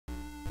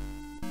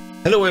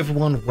Hello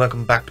everyone,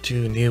 welcome back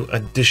to a new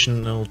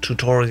additional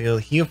tutorial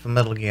here for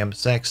Metal Gear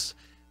MSX,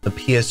 the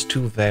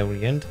PS2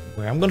 variant,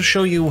 where I'm going to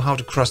show you how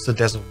to cross the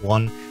Desert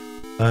 1,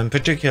 in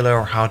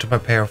particular how to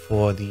prepare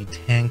for the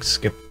tank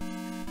skip.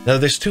 Now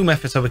there's two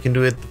methods how we can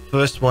do it. The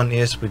first one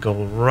is we go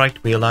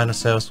right, we align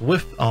ourselves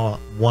with our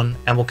 1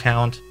 ammo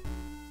count,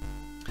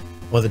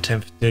 or the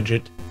 10th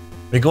digit.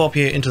 We go up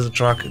here into the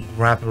truck,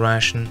 grab a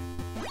ration,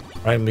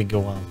 right, and we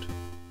go out.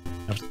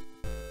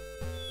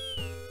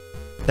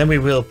 Then we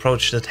will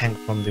approach the tank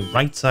from the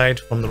right side.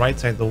 From the right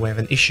side though we have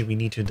an issue, we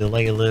need to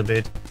delay a little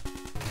bit.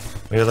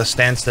 We will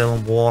stand still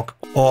and walk,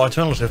 or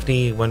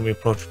alternatively when we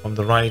approach from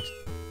the right,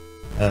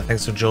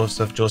 thanks to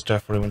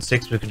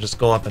Joestar416, we can just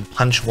go up and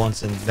punch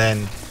once and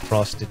then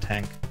cross the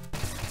tank.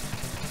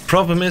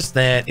 Problem is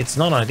that it's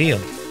not ideal.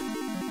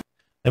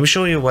 Let me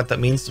show you what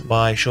that means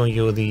by showing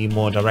you the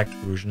more direct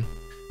version.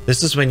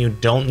 This is when you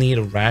don't need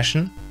a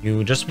ration,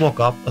 you just walk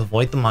up,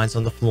 avoid the mines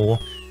on the floor,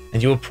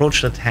 and you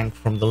approach the tank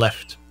from the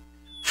left.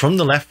 From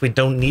the left, we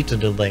don't need to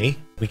delay.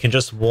 We can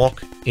just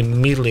walk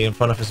immediately in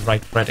front of his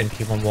right thread and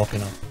keep on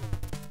walking up.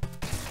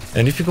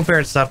 And if you compare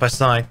it side by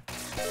side,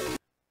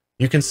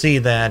 you can see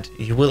that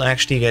you will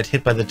actually get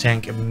hit by the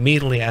tank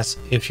immediately as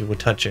if you would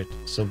touch it.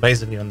 So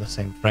basically on the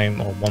same frame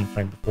or one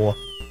frame before.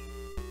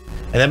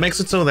 And that makes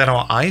it so that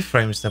our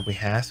iframes that we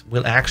have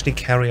will actually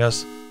carry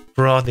us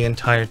throughout the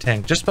entire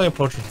tank just by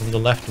approaching from the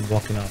left and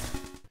walking up.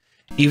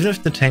 Even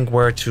if the tank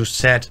were to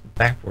set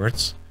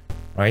backwards,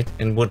 right,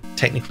 and would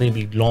technically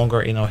be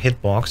longer in our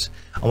hitbox,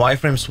 our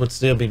iframes would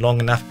still be long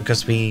enough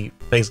because we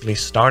basically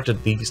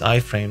started these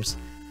iframes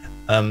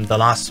the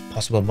last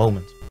possible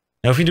moment.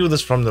 Now if you do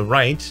this from the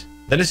right,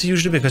 that is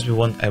usually because we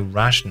want a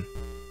ration.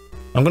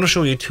 I'm going to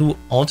show you two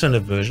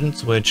alternate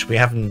versions which we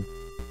haven't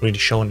really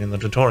shown in the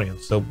tutorial.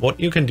 So what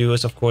you can do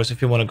is, of course,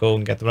 if you want to go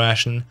and get the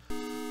ration,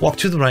 walk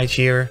to the right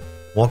here,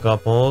 walk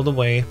up all the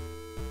way,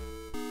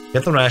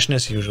 get the ration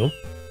as usual,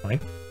 right?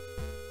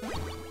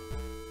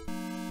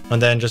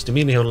 And then just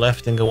immediately go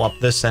left and go up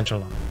this center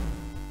line.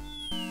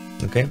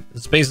 Okay,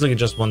 it's basically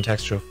just one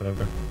texture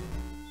forever.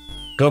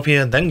 Go up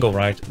here, then go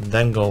right,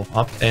 then go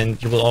up,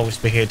 and you will always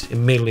be hit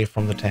immediately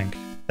from the tank.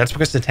 That's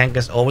because the tank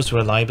is always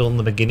reliable in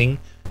the beginning.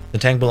 The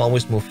tank will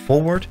always move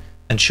forward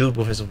and shoot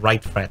with his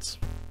right threads.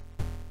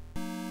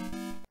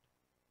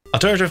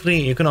 Alternatively,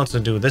 you can also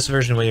do this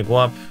version where you go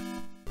up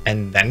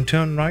and then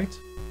turn right.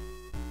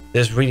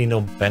 There's really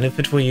no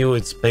benefit for you,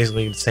 it's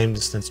basically the same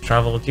distance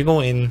traveled. You go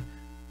in,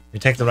 you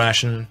take the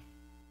ration,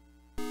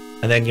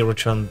 and then you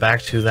return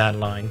back to that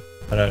line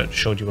that I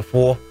showed you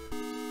before.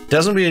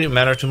 Doesn't really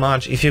matter too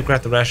much. If you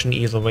grab the ration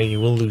either way, you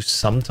will lose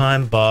some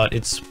time, but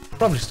it's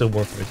probably still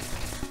worth it.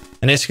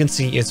 And as you can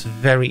see, it's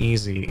very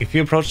easy. If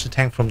you approach the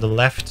tank from the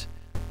left,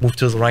 move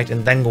to the right,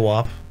 and then go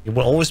up, you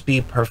will always be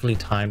perfectly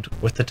timed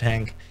with the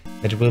tank,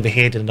 that it will be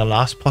hit in the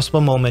last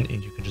possible moment,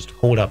 and you can just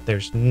hold up.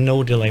 There's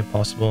no delay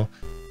possible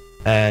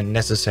and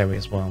necessary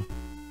as well.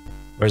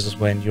 Versus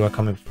when you are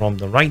coming from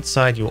the right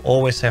side, you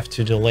always have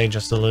to delay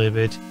just a little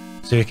bit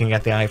so you can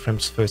get the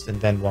iframes first and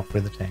then walk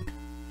through the tank.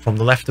 From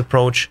the left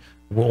approach,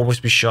 you will always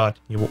be shot,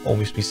 you will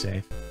always be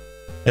safe.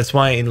 That's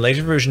why in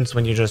later versions,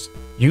 when you just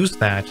use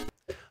that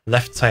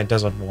left side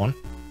Desert 1,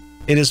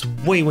 it is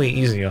way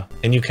easier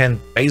and you can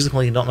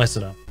basically not mess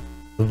it up.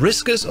 The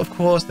risk is, of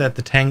course, that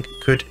the tank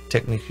could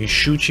technically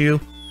shoot you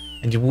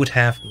and you would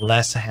have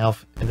less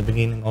health at the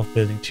beginning of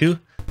building 2.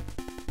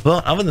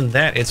 But other than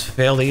that, it's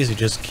fairly easy.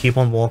 Just keep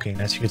on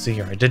walking. As you can see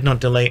here, I did not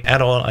delay at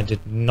all. I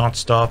did not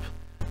stop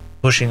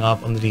pushing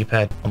up on the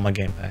D-pad on my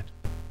gamepad.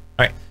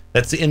 Alright,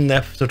 that's the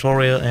in-depth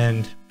tutorial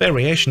and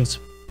variations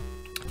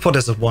for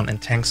Desert 1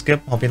 and Tank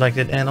Skip. Hope you liked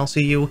it, and I'll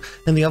see you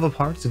in the other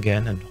parts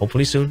again, and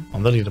hopefully soon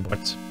on the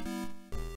leaderboards.